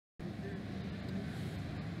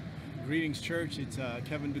Greetings, church. It's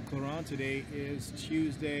Kevin Duclairon. Today is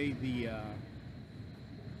Tuesday, the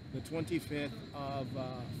 25th of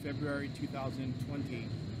February 2020.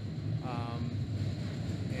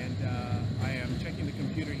 I am checking the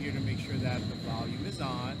computer here to make sure that the volume is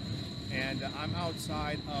on. And I'm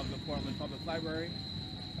outside of the Portland Public Library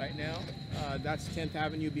right now. That's 10th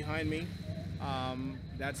Avenue behind me.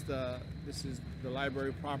 This is the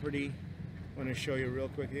library property. I want to show you real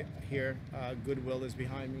quick here. Goodwill is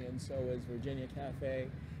behind me, and so is Virginia Cafe,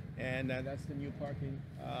 and that's the new parking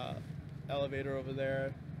elevator over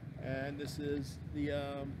there. And this is the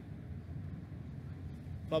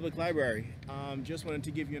public library. Just wanted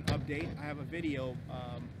to give you an update. I have a video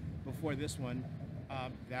before this one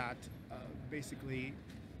that basically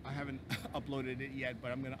I haven't uploaded it yet,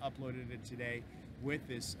 but I'm going to upload it today with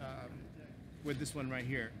this one right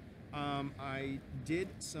here. I did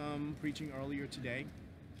some preaching earlier today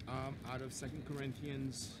out of 2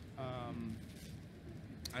 Corinthians. Hold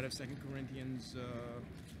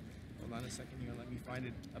on a second here. Let me find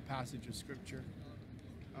it. A passage of scripture.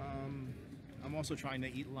 I'm also trying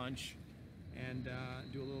to eat lunch and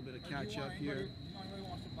do a little bit of catch up here.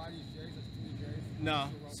 No,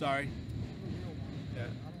 sorry. Yeah,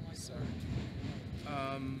 sorry.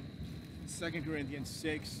 2 Corinthians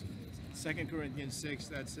 6. 2 Corinthians 6,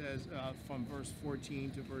 that says from verse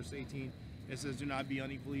 14 to verse 18, it says, do not be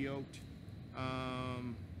unequally yoked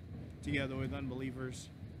together with unbelievers.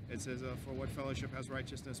 It says, for what fellowship has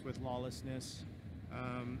righteousness with lawlessness,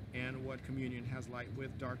 and what communion has light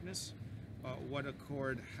with darkness? What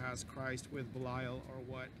accord has Christ with Belial, or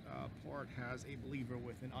what part has a believer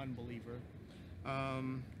with an unbeliever?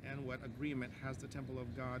 And what agreement has the temple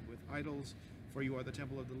of God with idols? For you are the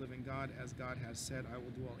temple of the living God, as God has said, I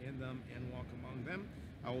will dwell in them and walk among them.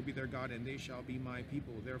 I will be their God, and they shall be my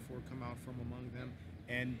people. Therefore come out from among them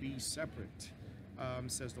and be separate,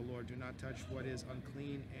 says the Lord. Do not touch what is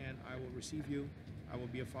unclean, and I will receive you. I will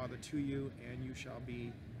be a father to you, and you shall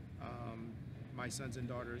be my sons and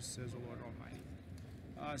daughters, says the Lord Almighty.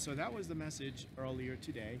 So that was the message earlier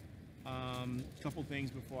today. Couple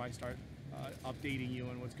things before I start updating you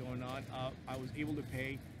on what's going on. I was able to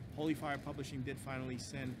pay. Holy Fire Publishing did finally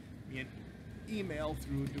send me an email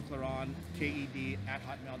through Duclairon,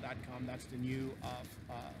 KED@hotmail.com. That's the new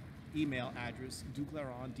email address,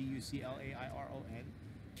 Duclairon, DUCLAIRON,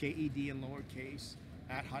 KED in lowercase,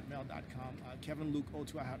 @hotmail.com.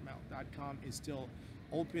 KevinLuke02@hotmail.com is still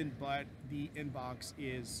open, but the inbox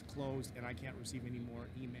is closed and I can't receive any more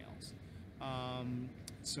emails.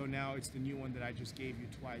 So now it's the new one that I just gave you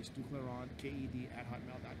twice, Duclairon,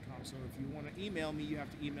 KED@hotmail.com. So if you want to email me, you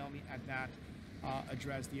have to email me at that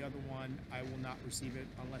address. The other one, I will not receive it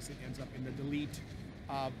unless it ends up in the delete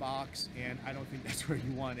box, and I don't think that's where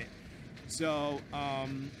you want it. So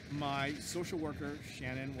my social worker,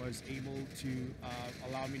 Shannon, was able to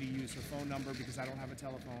allow me to use her phone number because I don't have a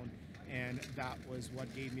telephone, and that was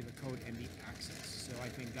what gave me the code and the access. So I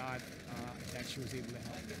thank God that she was able to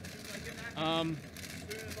help me.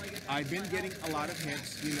 I've been getting a lot of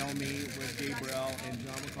hits, you know me, with Gabriel and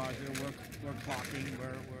John MacArthur. We're clocking,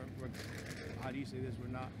 we're how do you say this?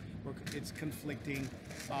 It's conflicting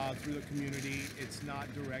through the community. It's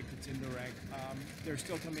not direct, it's indirect. They're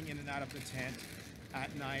still coming in and out of the tent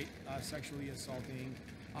at night, sexually assaulting.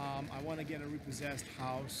 I want to get a repossessed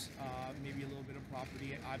house, maybe a little bit of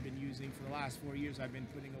property. I've been using, for the last 4 years, I've been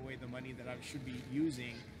putting away the money that I should be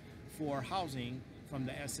using for housing from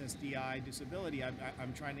the SSDI disability.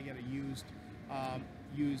 I'm trying to get a used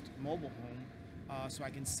mobile home so I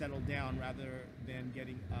can settle down rather than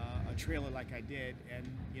getting a trailer like I did. And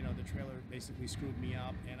you know, the trailer basically screwed me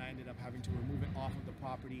up, and I ended up having to remove it off of the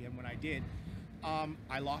property. And when I did,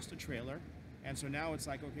 I lost a trailer, and so now it's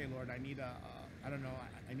like, okay, Lord, I need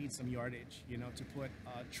I need some yardage, you know, to put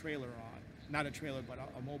a trailer on, not a trailer, but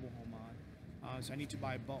a mobile home on. So I need to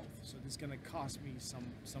buy both. So this is going to cost me some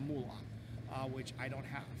moolah, which I don't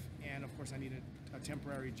have. And of course I need a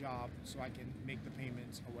temporary job so I can make the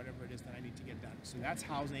payments or whatever it is that I need to get done. So that's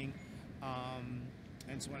housing,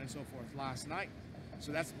 and so on and so forth. Last night,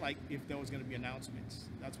 so that's like if there was going to be announcements,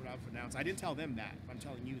 that's what I've announced. I didn't tell them that, I'm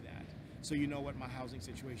telling you that. So you know what my housing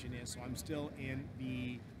situation is. So I'm still in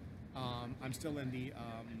the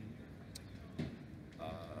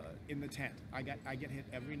in the tent. I get hit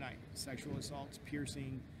every night. Sexual assaults,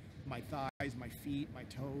 piercing, my thighs, my feet, my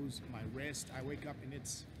toes, my wrist. I wake up and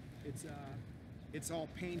it's all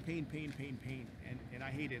pain, and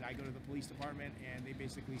I hate it. I go to the police department and they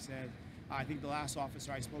basically said, I think the last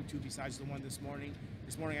officer I spoke to, besides the one this morning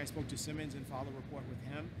I spoke to Simmons and filed a report with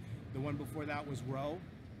him. The one before that was Rowe,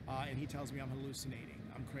 and he tells me I'm hallucinating,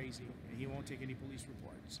 I'm crazy, and he won't take any police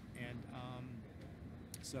reports. And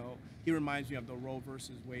so He reminds me of the Roe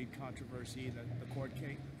versus Wade controversy, the court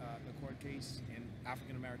case in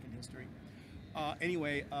African American history.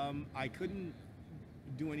 Anyway, I couldn't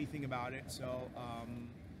do anything about it, so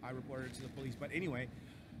I reported it to the police. But anyway,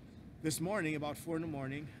 this morning, about 4 in the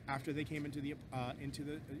morning, after they came into the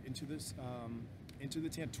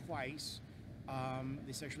tent twice,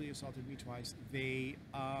 they sexually assaulted me twice. They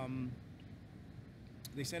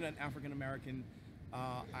sent an African American.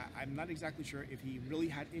 I'm not exactly sure if he really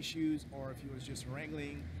had issues or if he was just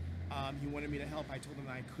wrangling. He wanted me to help. I told him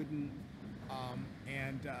that I couldn't,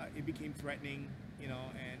 and it became threatening,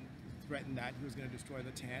 and threatened that he was going to destroy the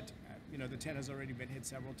tent. The tent has already been hit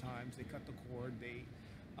several times. They cut the cord. They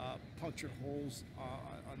punctured holes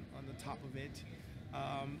on the top of it.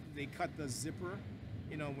 They cut the zipper.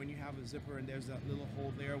 When you have a zipper and there's that little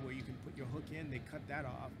hole there where you can put your hook in, they cut that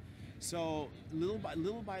off. So little by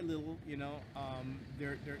little,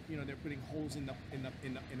 they're putting holes in the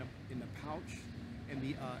pouch and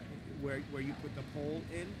the where you put the pole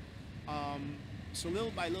in. So little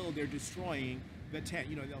by little, they're destroying the tent.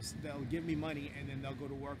 They'll give me money and then they'll go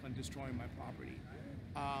to work on destroying my property.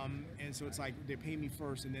 And so it's like they pay me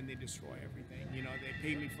first and then they destroy everything. They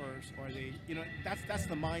pay me first, or they, that's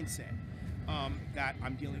the mindset that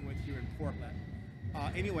I'm dealing with here in Portland.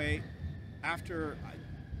 Anyway, after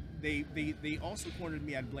they also cornered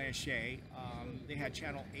me at Blanchet. They had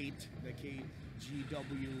Channel 8, the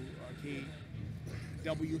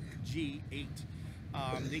KWG8.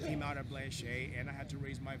 They came out at Blanchet, and I had to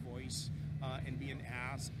raise my voice and be an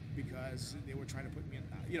ass because they were trying to put me in.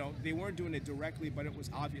 They weren't doing it directly, but it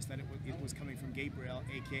was obvious that it was coming from Gabriel,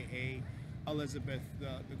 aka Elizabeth,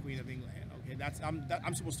 the Queen of England. Okay,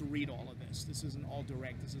 I'm supposed to read all of this. This isn't all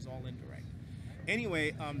direct. This is all indirect.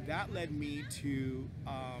 Anyway, that led me to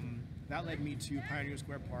Pioneer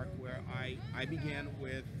Square Park, where I began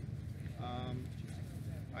with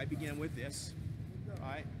this,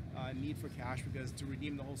 right? Need for cash, because to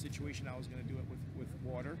redeem the whole situation, I was going to do it with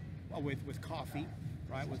water, with coffee,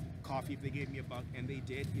 right? With coffee, if they gave me $1, and they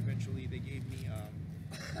did. Eventually, they gave me.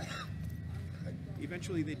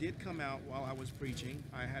 Eventually, they did come out while I was preaching.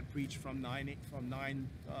 I had preached from about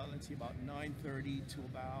 9:30 to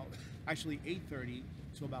about, actually 8:30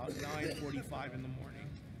 to about 9:45 in the morning.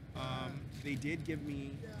 They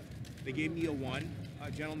gave me a 1.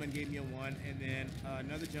 A gentleman gave me a 1, and then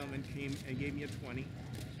another gentleman came and gave me a 20,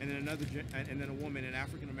 and then a woman, an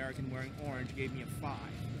African American wearing orange, gave me a 5.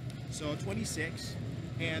 So 26.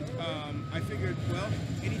 And I figured, well,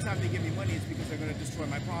 anytime they give me money, it's because they're going to destroy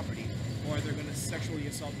my property, or they're going to sexually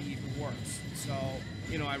assault me even worse. So,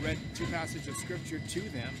 I read 2 passages of scripture to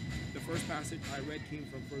them. The first passage I read came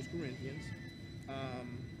from 1 Corinthians.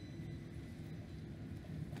 I'm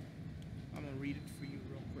going to read it for you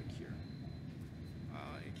real quick here.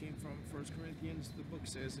 It came from 1 Corinthians. The book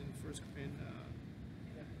says in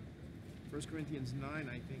 1 Corinthians 9,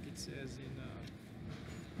 I think it says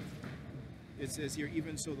it says here,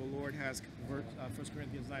 even so the Lord has, 1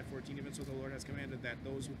 Corinthians 9:14, even so the Lord has commanded that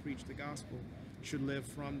those who preach the gospel should live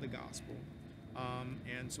from the gospel.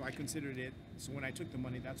 And so I considered it, so when I took the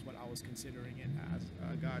money, that's what I was considering it as,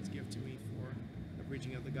 God's gift to me for the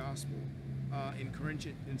preaching of the gospel. In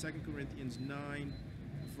 2 Corinthians 9,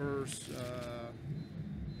 verse,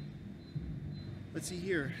 let's see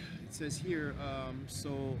here, it says here,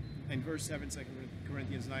 so in verse 7, 2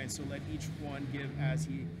 Corinthians 9, so let each one give as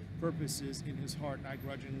he purposes in his heart, not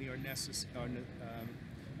grudgingly or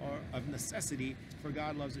of necessity, for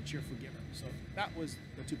God loves a cheerful giver. So that was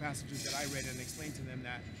the 2 passages that I read and explained to them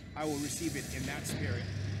that I will receive it in that spirit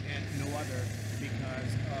and no other,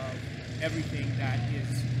 because of everything that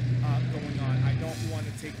is going on. I don't want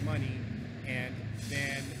to take money and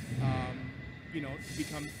then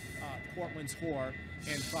become Portland's whore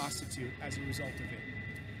and prostitute as a result of it.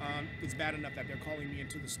 It's bad enough that they're calling me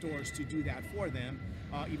into the stores to do that for them,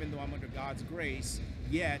 even though I'm under God's grace,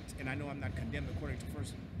 yet, and I know I'm not condemned according to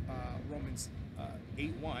Romans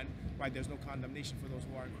 8:1, right? There's no condemnation for those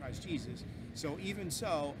who are in Christ Jesus. So even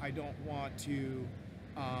so, I don't want to,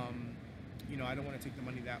 I don't want to take the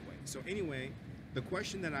money that way. So anyway, the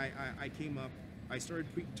question that I came up, I started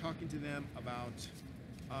talking to them about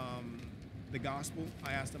the gospel.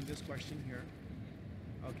 I asked them this question here.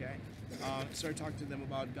 Okay, started talking to them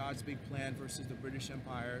about God's big plan versus the British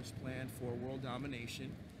Empire's plan for world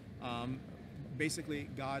domination. Basically,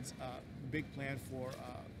 God's big plan for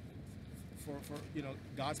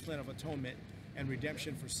God's plan of atonement and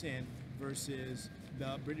redemption for sin versus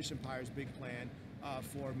the British Empire's big plan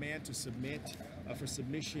for man to submit, for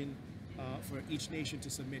submission, for each nation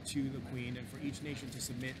to submit to the Queen, and for each nation to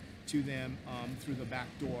submit to them through the back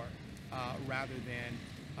door, rather than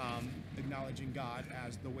acknowledging God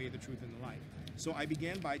as the way, the truth, and the life. So I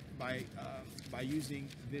began by using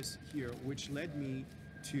this here, which led me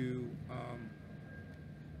to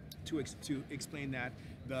explain that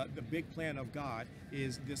the big plan of God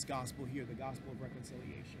is this gospel here, the gospel of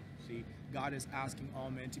reconciliation. See, God is asking all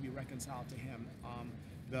men to be reconciled to Him.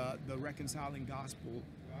 The reconciling gospel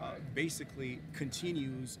basically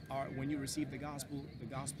continues. When you receive the gospel,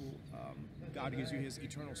 God gives you His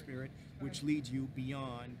eternal Spirit, which leads you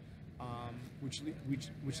beyond,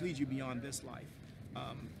 which leads you beyond this life.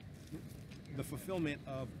 The fulfillment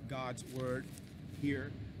of God's word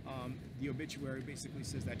here. The obituary basically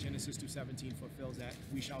says that Genesis 2:17 fulfills that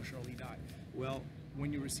we shall surely die. Well,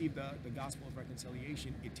 when you receive the gospel of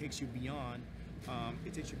reconciliation, it takes you beyond.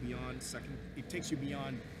 It takes you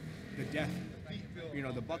beyond the death. You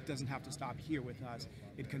know, the buck doesn't have to stop here with us.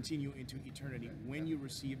 It continues into eternity when you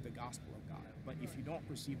receive the gospel of God. But if you don't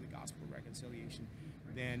receive the gospel of reconciliation,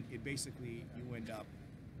 then it basically, you end up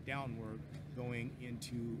downward, going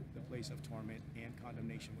into the place of torment and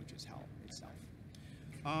condemnation, which is hell itself.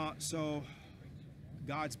 So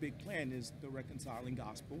God's big plan is the reconciling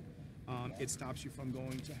gospel. It stops you from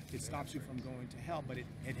going to hell, but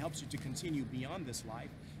it helps you to continue beyond this life.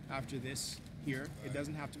 After this here, it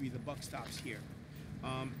doesn't have to be the buck stops here.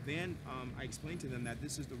 Then I explained to them that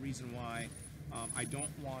this is the reason why I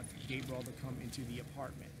don't want Gabriel to come into the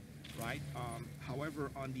apartment, right?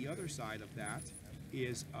 However, on the other side of that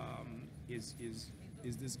is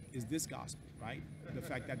this gospel, right? The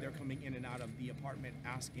fact that they're coming in and out of the apartment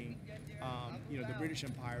asking, the British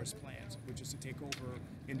Empire's plans, which is to take over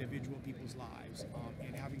individual people's lives,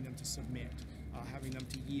 and having them to submit, having them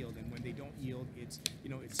to yield. And when they don't yield, it's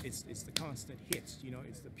the constant hits,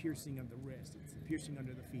 it's the piercing of the wrist, it's the piercing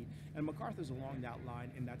under the feet. And MacArthur's along that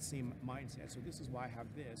line in that same mindset. So this is why I have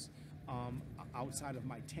this outside of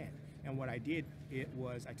my tent. And what I did,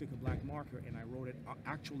 I took a black marker and I wrote it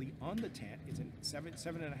actually on the tent. It's a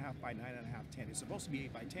 7.5 by 9.5 tent. It's supposed to be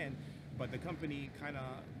 8 by 10, but the company kind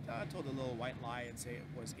of told a little white lie and say it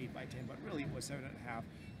was 8 by 10, but really it was 7.5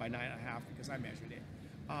 by 9.5 because I measured it.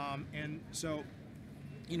 And so,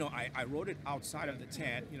 I wrote it outside of the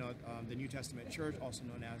tent. The New Testament Church, also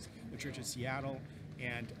known as the Church of Seattle,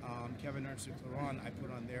 and Kevin Ernst Duclairon, I put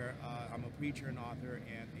on there. I'm a preacher, an author,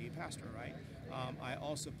 and a pastor, right? I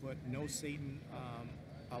also put no Satan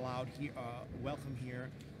allowed here, welcome here,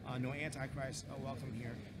 no Antichrist welcome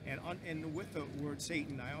here, and with the word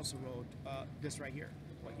Satan, I also wrote this right here,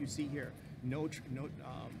 what you see here, no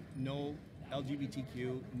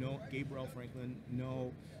LGBTQ, no Gabriel Franklin,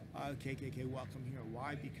 no KKK welcome here.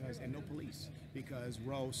 Why? And no police, because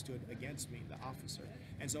Roe stood against me, the officer.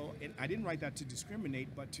 And so I didn't write that to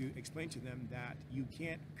discriminate, but to explain to them that you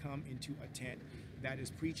can't come into a tent that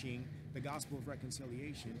is preaching the gospel of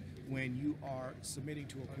reconciliation when you are submitting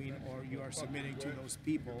to a queen or you are submitting to those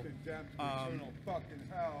people.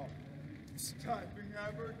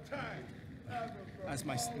 That's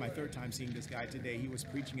my third time seeing this guy today. He was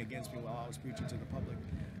preaching against me while I was preaching to the public.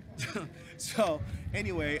 So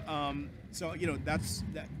anyway, that's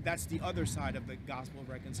the other side of the gospel of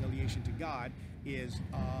reconciliation to God, is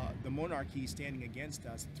the monarchy standing against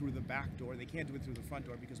us through the back door. They can't do it through the front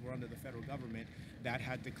door because we're under the federal government that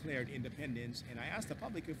had declared independence. And I asked the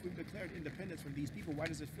public, if we've declared independence from these people, why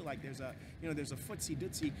does it feel like there's a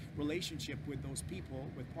footsy-dootsy relationship with those people,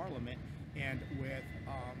 with Parliament, and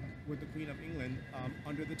with the Queen of England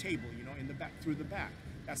under the table, in the back, through the back?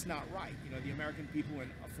 That's not right. The American people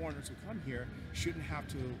and foreigners who come here shouldn't have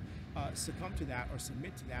to succumb to that or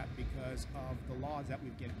submit to that because of the laws that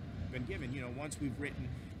we've been given. Once we've written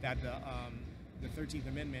that the 13th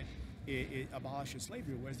Amendment it abolishes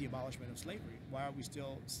slavery, where's the abolishment of slavery? Why are we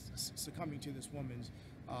still succumbing to this woman's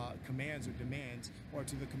commands or demands, or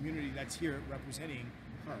to the community that's here representing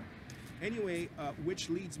her? Anyway, which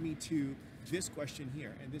leads me to this question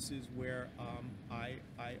here, and this is where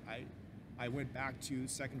I went back to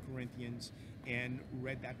 2 Corinthians and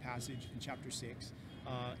read that passage in chapter 6.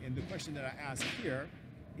 And the question that I asked here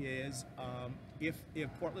is, if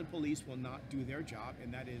Portland police will not do their job,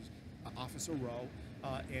 and that is Officer Rowe,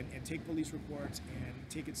 and take police reports and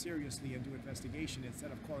take it seriously and do investigation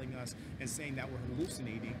instead of calling us and saying that we're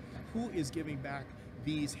hallucinating, who is giving back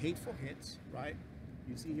these hateful hits, right?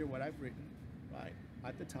 You see here what I've written, right,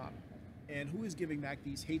 at the top. And who is giving back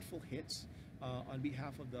these hateful hits on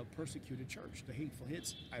behalf of the persecuted church? The hateful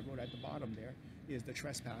hits, I wrote at the bottom there, is the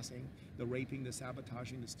trespassing, the raping, the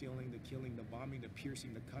sabotaging, the stealing, the killing, the bombing, the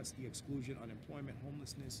piercing, the cuts, the exclusion, unemployment,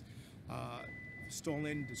 homelessness,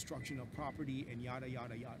 stolen, destruction of property, and yada,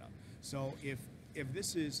 yada, yada. So if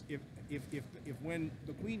if when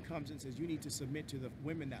the queen comes and says you need to submit to the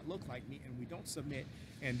women that look like me, and we don't submit,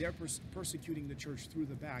 and they're persecuting the church through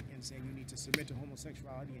the back and saying you need to submit to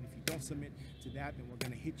homosexuality, and if you don't submit to that, then we're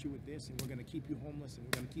going to hit you with this, and we're going to keep you homeless, and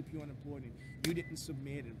we're going to keep you unemployed, and you didn't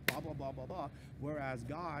submit, and blah blah blah blah blah. Whereas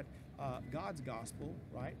God's gospel,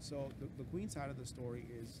 right? So the queen side of the story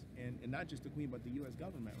is, and not just the queen, but the U.S.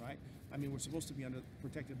 government, right? I mean, we're supposed to be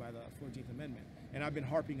protected by the 14th Amendment, and I've been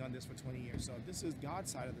harping on this for 20 years. So this is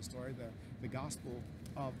God's side of the story, the gospel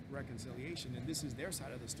of reconciliation, and this is their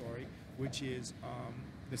side of the story, which is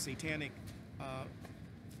the satanic.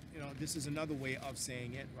 This is another way of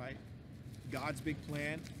saying it, right? God's big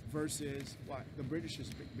plan versus what the British's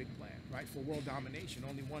big plan, right? For world domination,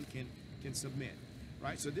 only one can submit,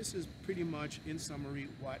 right? So this is pretty much, in summary,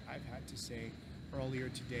 what I've had to say earlier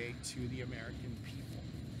today to the American people.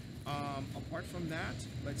 Apart from that,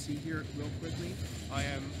 let's see here real quickly. I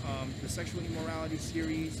am the sexual immorality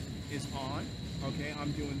series is on. Okay,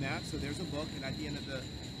 I'm doing that. So there's a book, and at the end of the,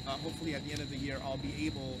 hopefully at the end of the year, I'll be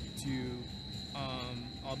able to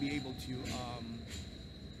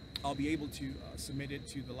submit it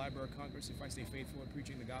to the Library of Congress if I stay faithful in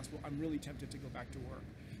preaching the gospel. I'm really tempted to go back to work,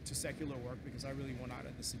 to secular work, because I really want out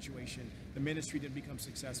of the situation. The ministry didn't become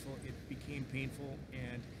successful. It became painful,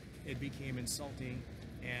 and it became insulting,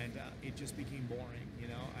 and it just became boring.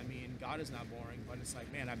 I mean, God is not boring, but it's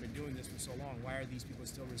like, man, I've been doing this for so long. Why are these people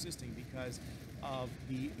still resisting? Because of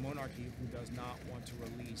the monarchy, who does not want to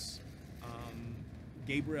release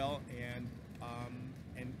Gabriel and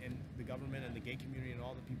the government and the gay community and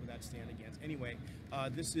all the people that stand against. Anyway,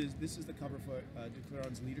 this is the cover for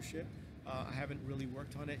Duclairon's leadership. I haven't really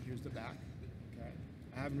worked on it. Here's the back. Okay,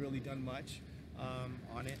 I haven't really done much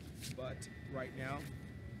on it, but right now,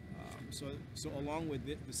 so along with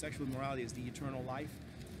the sexual immorality is the eternal life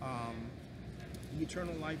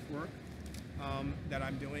work that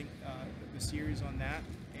I'm doing, the series on that,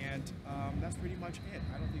 and that's pretty much it.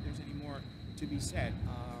 I don't think there's any more to be said.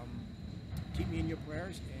 Keep me in your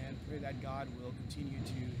prayers and pray that God will continue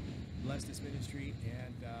to bless this ministry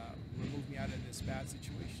and remove me out of this bad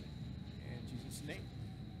situation. In Jesus' name.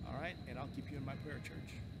 All right, and I'll keep you in my prayer,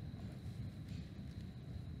 church.